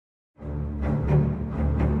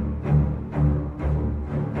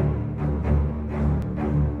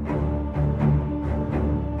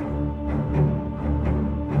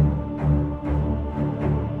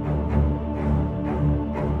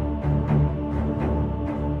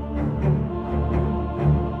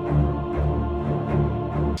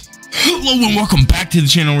Hello and welcome back to the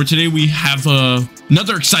channel, where today we have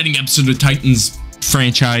another exciting episode of Titans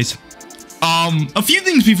franchise. A few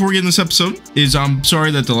things before we get in this episode is I'm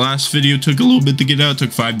sorry that the last video took a little bit to get out. It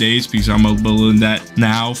took 5 days because I'm uploading that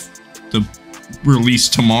now to release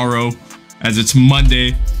tomorrow, as it's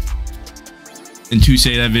Monday, and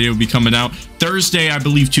Tuesday that video will be coming out. Thursday I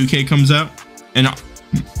believe 2K comes out, and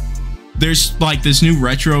there's like this new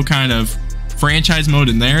retro kind of franchise mode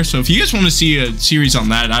in there, so if you guys want to see a series on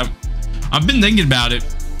that, I've been thinking about it.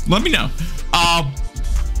 Let me know.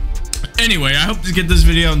 Anyway, I hope to get this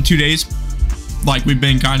video in 2 days, like we've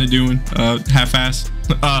been kind of doing, half-ass.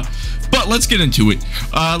 But let's get into it.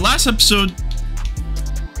 Last episode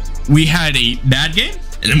we had a bad game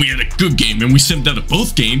and then we had a good game, and we simped out of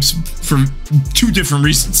both games for 2 different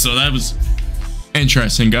reasons, so that was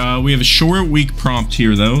interesting. We have a short week prompt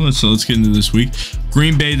here though, so let's get into this week.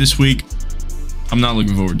 Green Bay this week. I'm not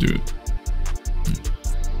looking forward to it.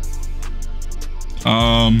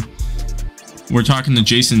 We're talking to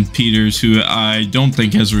Jason Peters, who I don't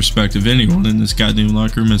think has respect of anyone in this goddamn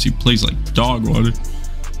locker room, as he plays like dog water.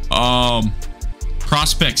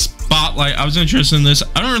 Prospect spotlight. I was interested in this.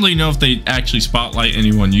 I don't really know if they actually spotlight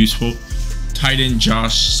anyone useful. Tight end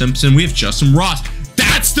Josh Simpson. We have Justyn Ross.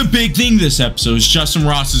 That's the big thing this episode, is Justyn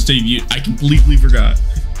Ross's debut. I completely forgot.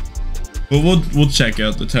 But we'll check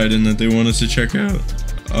out the tight end that they want us to check out.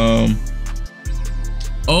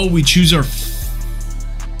 Oh, we choose our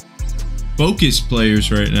focus players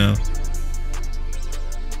right now.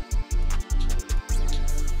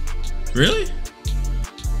 Really?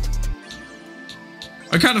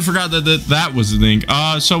 I kind of forgot that was the thing.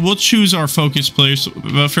 So we'll choose our focus players.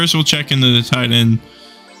 But first, we'll check into the tight end.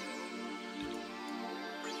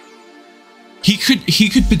 He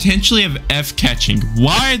could potentially have F catching.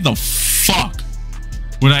 Why the fuck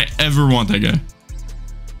would I ever want that guy?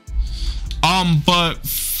 But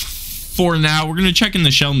for now, we're gonna check in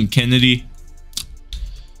the Sheldon Kennedy.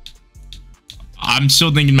 I'm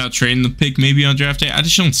still thinking about trading the pick maybe on draft day. I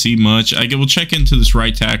just don't see much. We'll check into this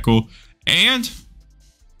right tackle, and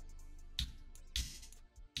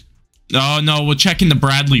no, we'll check into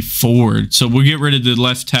Bradley Ford. So we'll get rid of the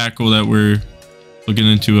left tackle that we're looking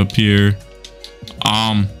into up here.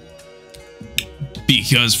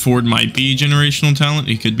 Because Ford might be generational talent,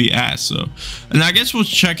 he could be ass. So, and I guess we'll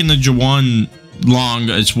check in the Jawan Long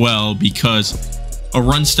as well, because a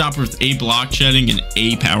run stopper with A block shedding and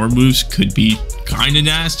A power moves could be kind of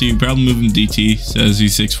nasty. You probably move him DT. Says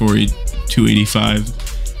he's 6'4", 285,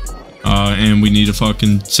 and we need a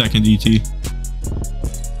fucking second DT.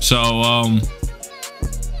 So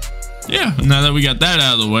yeah, now that we got that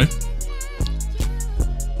out of the way,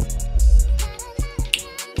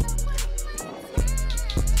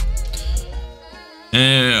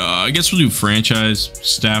 I guess we'll do franchise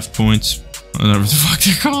staff points, whatever the fuck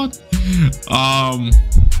they're called. I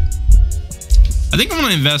think I'm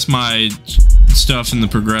gonna invest my stuff in the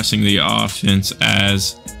progressing the offense,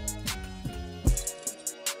 as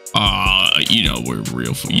you know, we're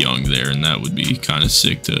real young there, and that would be kind of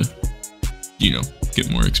sick to, you know, get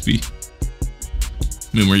more XP.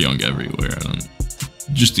 I mean, we're young everywhere.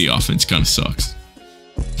 Just the offense kind of sucks.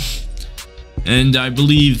 And I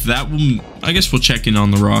believe that will, I guess we'll check in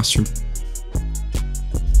on the roster.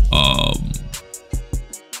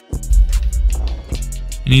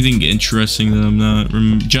 Anything interesting that I'm not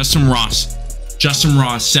remembering? Justyn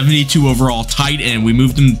Ross, 72 overall, tight end. We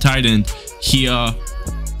moved him to tight end. He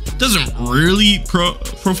doesn't really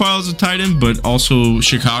profile as a tight end, but also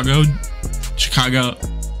Chicago,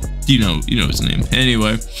 you know his name.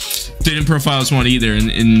 Anyway, didn't profile as one either, and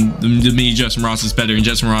to me, Justyn Ross is better, and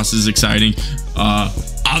Justyn Ross is exciting.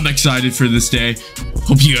 I'm excited for this day.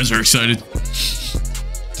 Hope you guys are excited.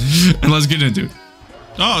 And let's get into it.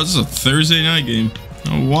 Oh, this is a Thursday night game.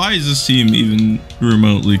 Now, why is this team even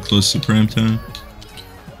remotely close to prime time?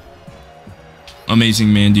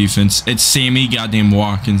 Amazing man defense. It's Sammy goddamn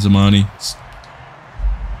Watkins, Amani.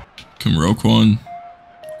 Come Roquan,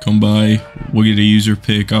 come by. We'll get a user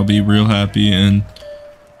pick. I'll be real happy. And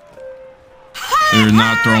they're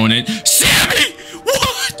not throwing it. Sammy!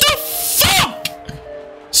 What the fuck?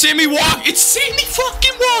 Sammy It's Sammy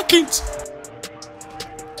fucking Watkins!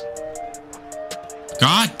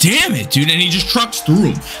 God damn it, dude. And he just trucks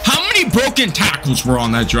through him. How many broken tackles were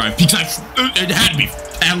on that drive? Because it had to be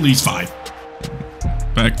at least 5.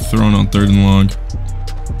 Back to throwing on 3rd and long.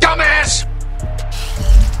 Dumbass!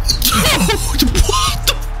 What the fuck?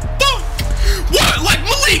 What? Like,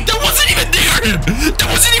 Malik, that wasn't even near him! That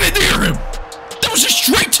wasn't even near him! That was just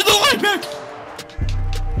straight to the linebacker!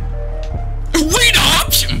 Read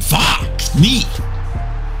option! Fuck me!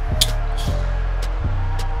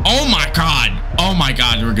 Oh my god. Oh my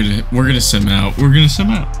god. God, we're gonna sim out. We're gonna sim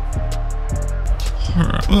out. All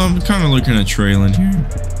right. Well, I'm kind of looking at trailing here.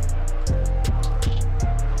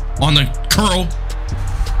 On the curl.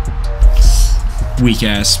 Weak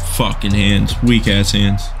ass fucking hands. Weak ass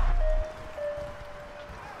hands.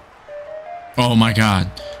 Oh my God.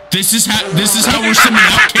 This is how we're simming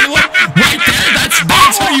out, Caleb. Right there.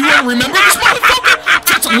 That's how you want to remember this motherfucker.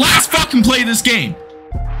 That's the last fucking play of this game.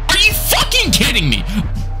 Are you fucking kidding me?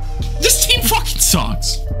 This team fucking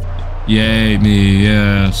sucks. Yay me,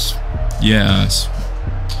 yes. Yes.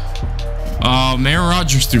 Aaron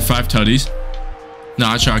Rodgers threw 5 tutties.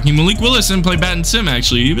 Not shocking. Malik Willis didn't play bad in sim,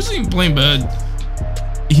 actually. He wasn't even playing bad.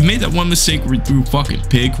 He made that one mistake where he threw a fucking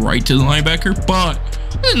pick right to the linebacker. But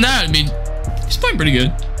other than that, I mean, he's playing pretty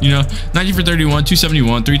good. You know, 90 for 31,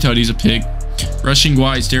 271, 3 tutties, a pick. Rushing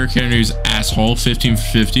wise, Derrick Henry's asshole, 15 for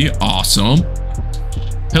 50. Awesome.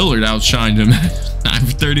 Hillard outshined him at 9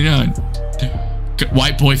 for 39.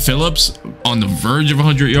 White boy Phillips on the verge of a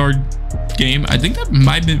 100-yard game. I think that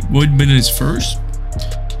would have been his first.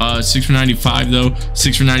 6 for 95 though.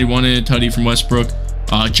 6 for 91 and a tutty from Westbrook.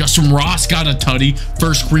 Justyn Ross got a tutty,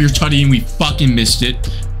 first career tutty, and we fucking missed it.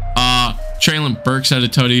 Traylon Burks had a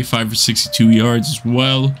tutty, 5 for 62 yards as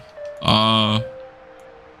well.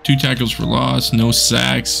 2 tackles for loss, no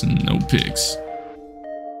sacks, and no picks.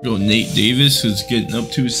 Go Nate Davis, who's getting up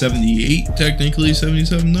to 78, technically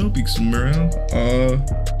 77 though, because of morale.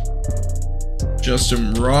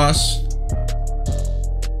 Justyn Ross.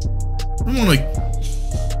 I don't want to.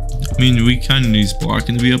 I mean, we kind of need his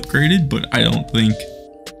blocking to be upgraded, but I don't think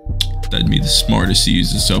that'd be the smartest to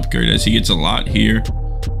use this upgrade, as he gets a lot here.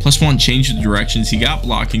 +1 change of directions. He got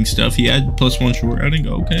blocking stuff. He had +1 short routing.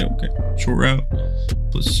 Okay. Short route.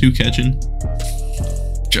 +2 catching.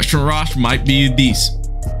 Justyn Ross might be a beast.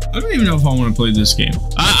 I don't even know if I want to play this game.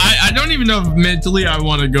 I don't even know if mentally I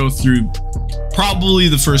want to go through probably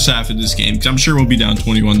the first half of this game, because I'm sure we'll be down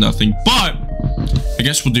 21-0, but I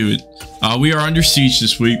guess we'll do it. We are under siege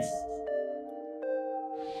this week.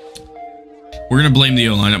 We're going to blame the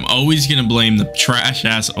O-line. I'm always going to blame the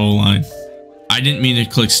trash-ass O-line. I didn't mean to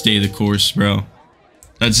click stay the course, bro.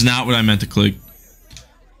 That's not what I meant to click.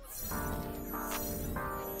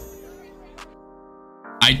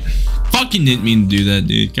 I fucking didn't mean to do that,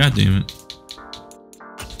 dude. God damn it.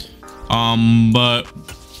 But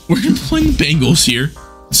we're going to play the Bengals here.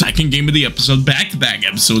 Second game of the episode. Back-to-back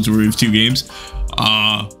episodes where we have 2 games.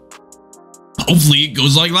 Hopefully it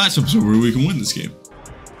goes like last episode where we can win this game.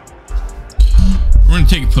 We're going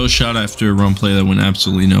to take a post shot after a run play that went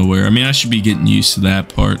absolutely nowhere. I mean, I should be getting used to that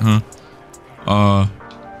part, huh?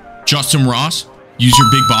 Justyn Ross, use your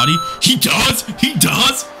big body. He does. He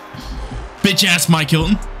does. Bitch ass Mike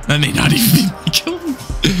Hilton. That may not even be Mike Hilton.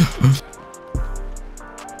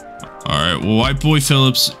 All right. Well, white boy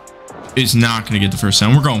Phillips is not going to get the first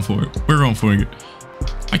down. We're going for it. We're going for it.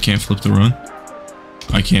 I can't flip the run.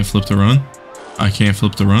 I can't flip the run. I can't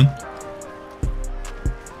flip the run.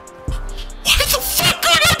 Why the fuck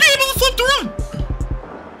could I be able to flip the run?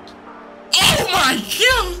 Oh my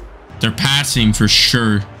God. They're passing for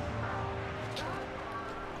sure.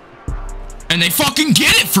 And they fucking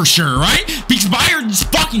get it for sure, right? Because Byard's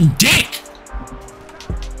fucking dick.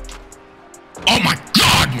 Oh my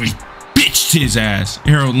God, we bitched his ass.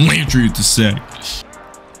 Harold Landry with the sack.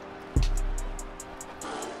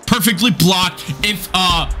 Perfectly blocked. If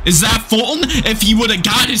is that Fulton? If he would have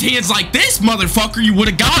got his hands like this, motherfucker, you would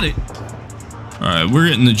have got it. All right, we're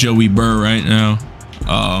getting the Joey Burr right now.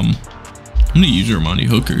 I'm gonna use Armani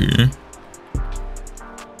Hooker here.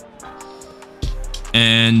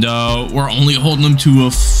 And we're only holding them to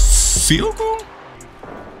a field goal.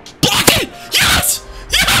 Block it! Yes!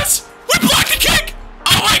 Yes! We blocked the kick!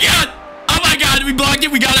 Oh my God! Oh my God! We blocked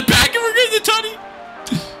it. We got it back, and we're getting the tutty.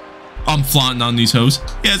 I'm flaunting on these hoes.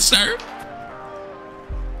 Yes, sir.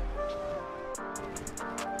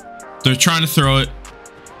 They're trying to throw it.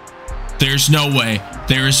 There's no way.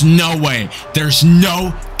 There is no way. There's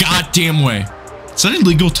no goddamn way. Is that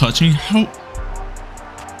illegal touching? How?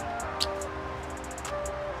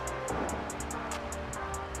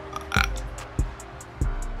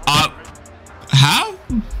 How?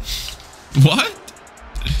 What?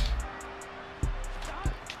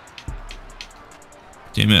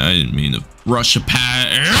 Damn it, I didn't mean to rush a pass.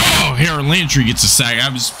 Oh, Harold Landry gets a sack. I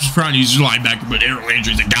was trying to use your linebacker, but Harold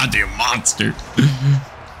Landry's a goddamn monster.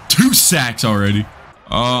 2 sacks already.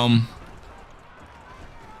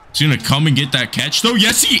 He's gonna come and get that catch though.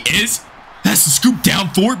 Yes, he is. Has to scoop down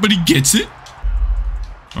for it, but he gets it.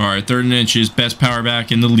 All right, 3rd and inches, best power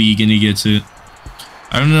back in the league, and he gets it.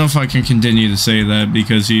 I don't know if I can continue to say that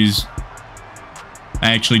because he's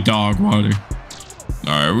actually dog water.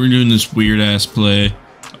 All right, we're doing this weird ass play.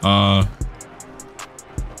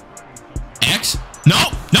 X?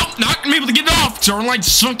 No, not gonna be able to get it off. Starlight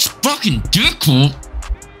sucks fucking dick. All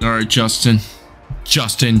right, Justyn,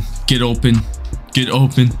 get open, get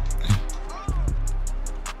open.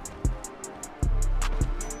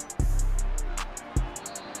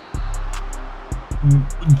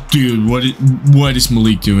 Dude, what is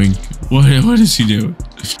Malik doing? What is he doing?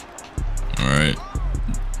 All right.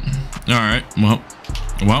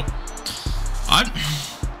 Well, I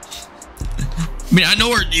mean, I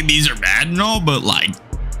know our DBs are bad and all, but like,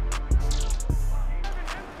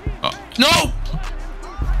 no.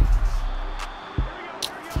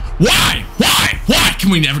 Why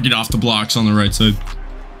can we never get off the blocks on the right side?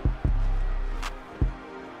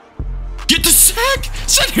 Get the sack!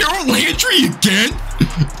 Said Harold Landry again?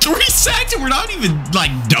 3 sacks and we're not even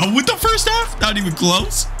like done with the first half? Not even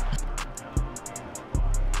close?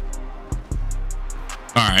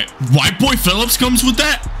 Alright, White Boy Phillips comes with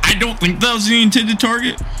that? I don't think that was the intended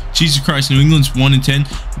target. Jesus Christ, New England's 1 and 10.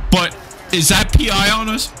 But is that PI on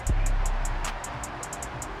us?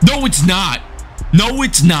 No, it's not. No,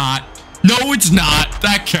 it's not. No, it's not.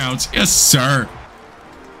 That counts. Yes, sir.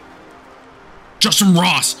 Justyn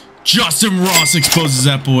Ross exposes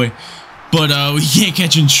that boy. But we can't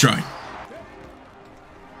catch in stride.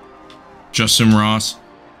 Justyn Ross.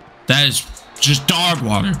 That is just dog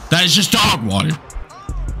water. That is just dog water.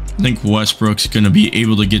 I think Westbrook's going to be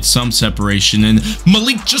able to get some separation, and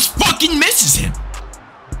Malik just fucking misses him.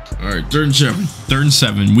 All right, 3rd and 7. 3rd and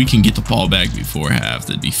 7. We can get the ball back before half.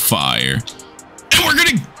 That'd be fire. And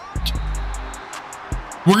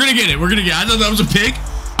we're gonna get it. I thought that was a pick.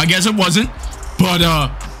 I guess it wasn't. But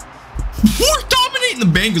we're dominating the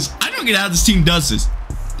Bengals. I don't get how this team does this.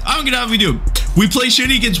 I don't get how we do it. We play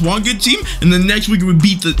shitty against one good team, and then next week we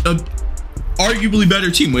beat the arguably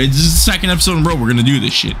better team. This is the 2nd episode in a row we're gonna do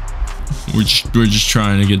this shit. We're just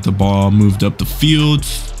trying to get the ball moved up the field.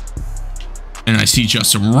 And I see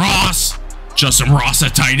Justyn Ross. Justyn Ross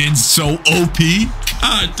at tight end, so OP.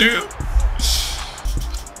 God damn.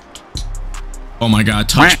 Oh my God,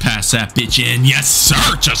 touch pass that bitch in. Yes, sir,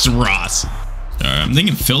 Justyn Ross. All right, I'm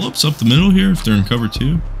thinking Phillips up the middle here if they're in cover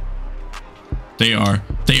 2. They are.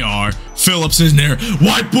 Phillips in there.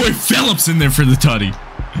 White Boy Phillips in there for the tutty.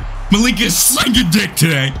 Malik is slinging dick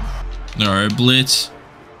today. All right, blitz.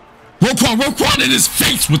 Roquan in his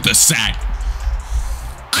face with the sack.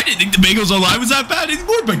 I didn't think the Bengals online was that bad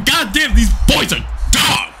anymore, but goddamn, these boys are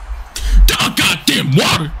dog goddamn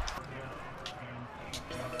water.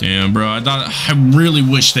 Damn, bro, I really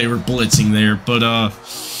wish they were blitzing there, but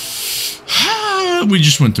we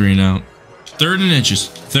just went 3 and out. 3rd and inches.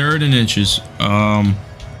 3rd and inches. We're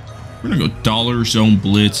gonna go dollar zone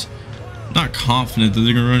blitz. Not confident that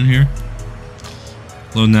they're gonna run here.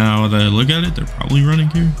 Well, now that I look at it, they're probably running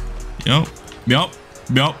here. Yep.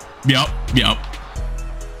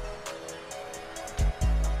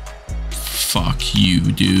 Fuck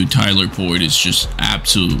you, dude. Tyler Boyd is just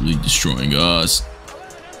absolutely destroying us.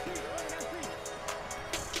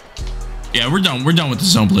 Yeah, we're done. We're done with the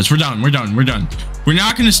zone blitz. We're done. We're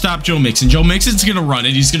not going to stop Joe Mixon. Joe Mixon's going to run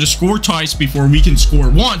it. He's going to score twice before we can score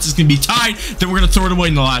once. It's going to be tied. Then we're going to throw it away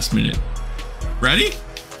in the last minute. Ready?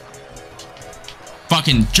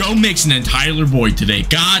 Fucking Joe Mixon and Tyler Boyd today.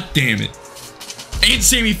 God damn it. And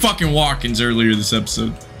Sammy fucking Watkins earlier this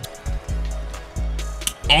episode.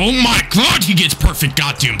 Oh my God, he gets perfect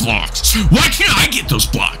goddamn blocks. Why can't I get those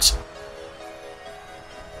blocks?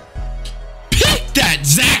 Pick that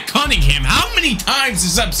Zach Cunningham. How many times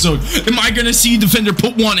this episode am I gonna see a defender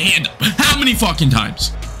put one hand up? How many fucking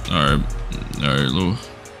times? All right, little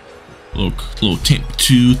temp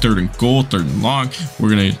 2, 3rd and goal, 3rd and long.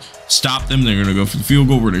 We're gonna stop them. They're gonna go for the field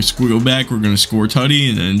goal. We're gonna squiggle back. We're gonna score tutty,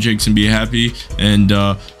 and then Jake's gonna be happy. And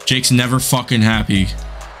Jake's never fucking happy.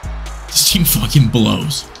 This team fucking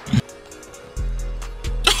blows.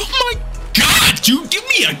 Oh my God, dude, give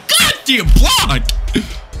me a goddamn block.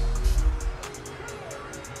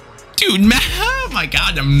 Dude, oh my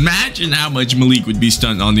God, imagine how much Malik would be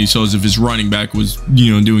stunned on these hoes if his running back was,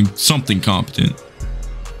 you know, doing something competent.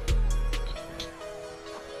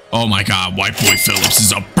 Oh my God, White Boy Phillips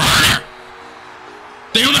is a burner.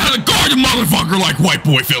 They don't know how to guard a motherfucker like White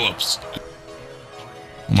Boy Phillips.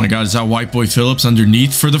 Oh my God, is that White Boy Phillips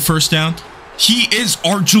underneath for the first down? He is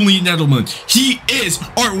our Julian Edelman. He is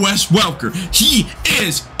our Wes Welker. He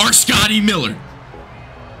is our Scotty Miller.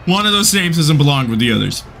 One of those names doesn't belong with the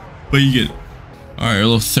others, but you get it. All right, a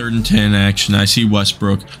little 3rd and 10 action. I see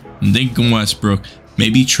Westbrook. I'm thinking Westbrook.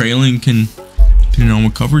 Maybe trailing can, you know,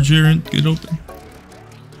 with coverage here and get open.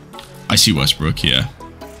 I see Westbrook, yeah.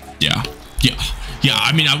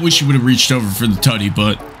 I mean, I wish he would have reached over for the tutty,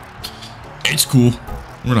 but it's cool.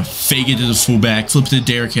 We're gonna fake it to the fullback, flip to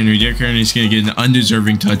Derrick Henry. Derrick Henry's gonna get an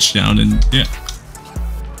undeserving touchdown, and yeah.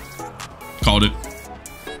 Called it.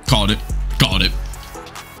 Called it. Called it.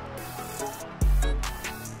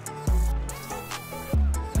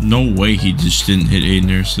 No way he just didn't hit Aiden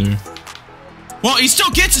Hurst there. Well, he still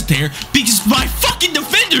gets it there because my fucking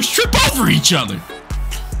defenders trip over each other.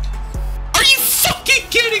 Are you fucking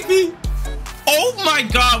kidding me? Oh my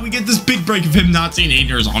god, we get this big break of him not seeing Aiden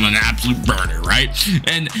Hurst on an absolute burner, right?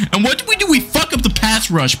 And what do we do? We fuck up the pass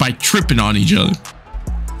rush by tripping on each other.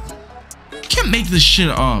 You can't make this shit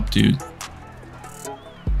up, dude.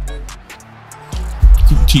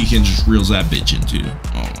 Teakin just reels that bitch into.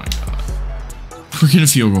 Oh my god. We're getting a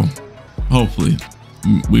field goal. Hopefully,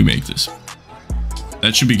 we make this.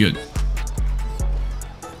 That should be good.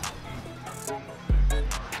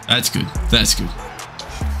 That's good. That's good.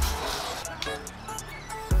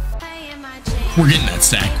 We're getting that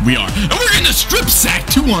sack. We are. And we're getting a strip sack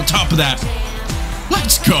too on top of that.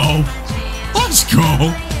 Let's go. Let's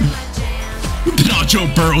go. We've been on Joe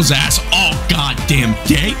Burrow's ass all goddamn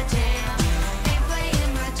day.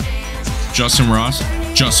 Justyn Ross.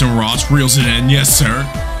 Justyn Ross reels it in. Yes, sir.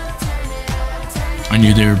 I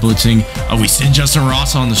knew they were blitzing. We send Justyn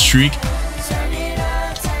Ross on the streak.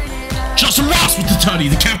 Justyn Ross with the tutty.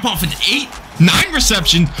 The cap off an 9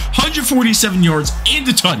 reception, 147 yards, and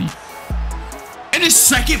a tutty. And his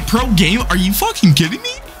second pro game? Are you fucking kidding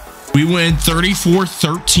me? We win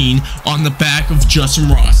 34-13 on the back of Justyn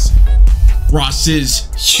Ross. Ross's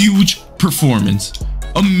huge performance.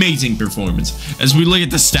 Amazing performance. As we look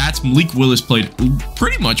at the stats, Malik Willis played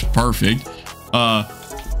pretty much perfect.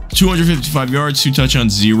 255 yards, 2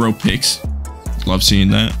 touchdowns, 0 picks. Love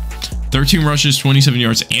seeing that. 13 rushes, 27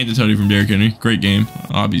 yards, and a tutty from Derrick Henry. Great game,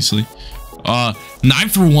 obviously. 9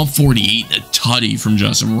 for 148, a tutty from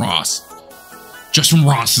Justyn Ross. Justyn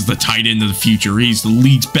Ross is the tight end of the future. He's the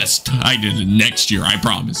league's best tight end next year, I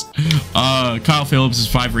promise. Kyle Phillips is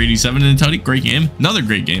 5 for 87 and a tutty. Great game. Another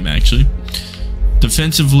great game, actually.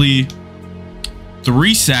 Defensively,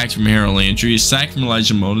 3 sacks from Harold Landry, a sack from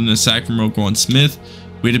Elijah Molden, a sack from Roquan Smith.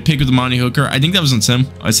 We had a pick with Amani Hooker. I think that was on Sim.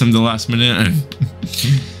 I simmed the last minute.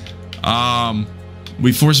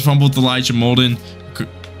 We forced a fumble with Elijah Molden.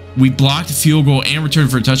 We blocked a field goal and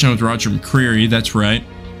returned for a touchdown with Roger McCreary. That's right.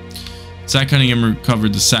 Zach Cunningham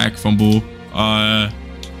recovered the sack fumble.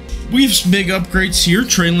 We have some big upgrades here.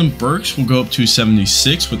 Traylon Burks will go up to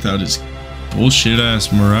 76 without his bullshit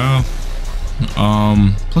ass morale.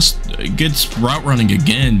 Plus gets route running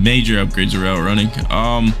again. Major upgrades of route running.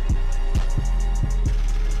 I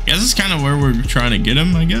guess it's kind of where we're trying to get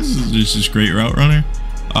him. I guess this is great route runner.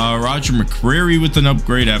 Roger McCreary with an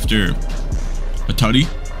upgrade after a tutty.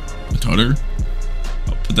 A tutter.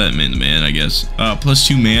 I'll put that man to man, I guess. Plus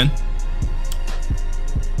 2 man.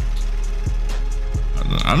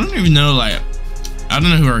 I don't even know, like, I don't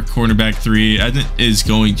know who our cornerback 3 I think is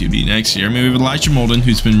going to be next year. I mean, we have Elijah Molden,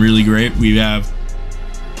 who's been really great. We have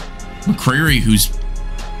McCreary, who's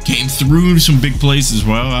came through some big plays as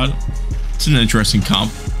well. It's an interesting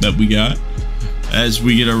comp that we got. As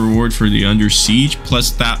we get a reward for the Under Siege,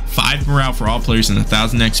 plus that 5 morale for all players and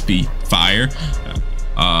 1,000 XP fire.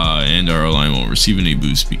 And our O-line won't receive any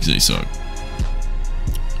boost because they suck.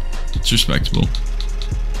 It's respectable.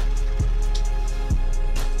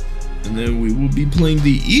 And then we will be playing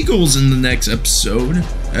the Eagles in the next episode.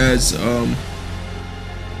 As I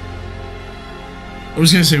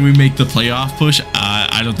was gonna say we make the playoff push.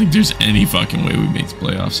 I don't think there's any fucking way we make the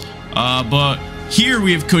playoffs. But here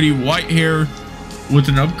we have Cody Whitehair with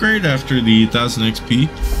an upgrade after the 1,000 XP.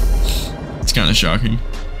 It's kind of shocking.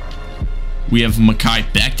 We have Mekhi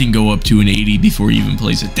Becton go up to an 80 before he even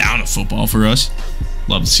plays it down of football for us.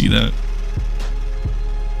 Love to see that.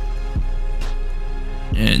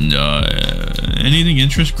 And anything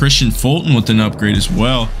interest? Christian Fulton with an upgrade as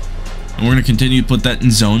well. And we're going to continue to put that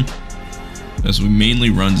in zone, as we mainly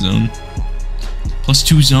run zone. Plus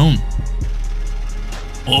 2 zone.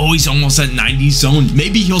 Oh, he's almost at 90 zone.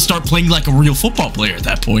 Maybe he'll start playing like a real football player at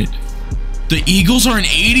that point. The Eagles are an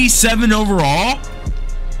 87 overall?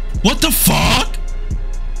 What the fuck?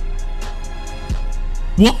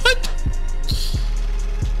 What?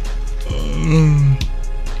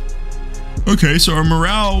 Okay, so our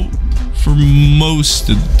morale for most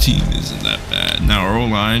of the team isn't that bad. Now our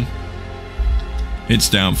O-line, it's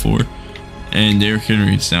down 4. And Derrick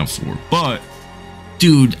Henry, it's down 4. But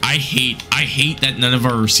dude, I hate that none of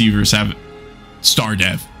our receivers have star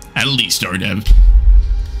dev. At least star dev.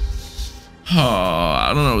 Oh,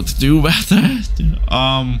 I don't know what to do about that.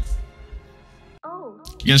 I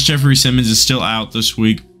guess Jeffrey Simmons is still out this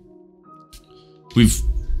week.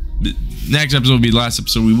 Next episode will be the last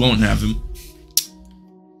episode. We won't have him.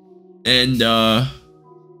 And ooh,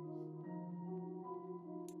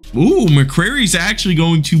 McCrary's actually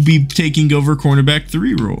going to be taking over cornerback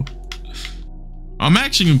 3 role. I'm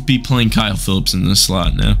actually going to be playing Kyle Phillips in this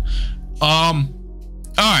slot now.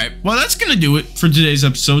 Alright, well, that's going to do it for today's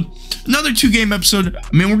episode. Another 2-game episode. I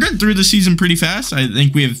mean, we're getting through the season pretty fast. I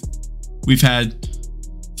think we've had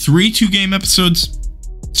 3 2-game episodes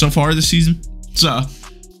so far this season. So,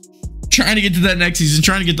 trying to get to that next season,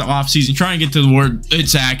 trying to get to off season, trying to get to where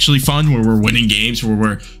it's actually fun, where we're winning games, where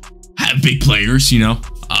we're have big players, you know.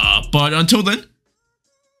 But until then,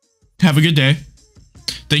 have a good day.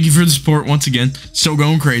 Thank you for the support once again. Still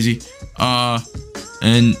going crazy.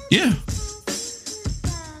 And yeah.